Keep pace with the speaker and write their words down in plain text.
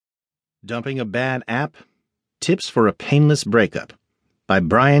Dumping a Bad App? Tips for a Painless Breakup by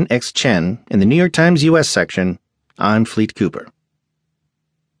Brian X. Chen in the New York Times U.S. section. I'm Fleet Cooper.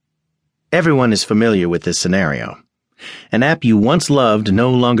 Everyone is familiar with this scenario. An app you once loved no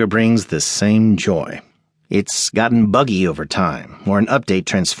longer brings the same joy. It's gotten buggy over time, or an update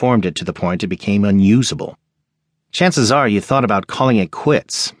transformed it to the point it became unusable. Chances are you thought about calling it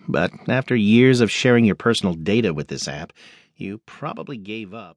quits, but after years of sharing your personal data with this app, you probably gave up.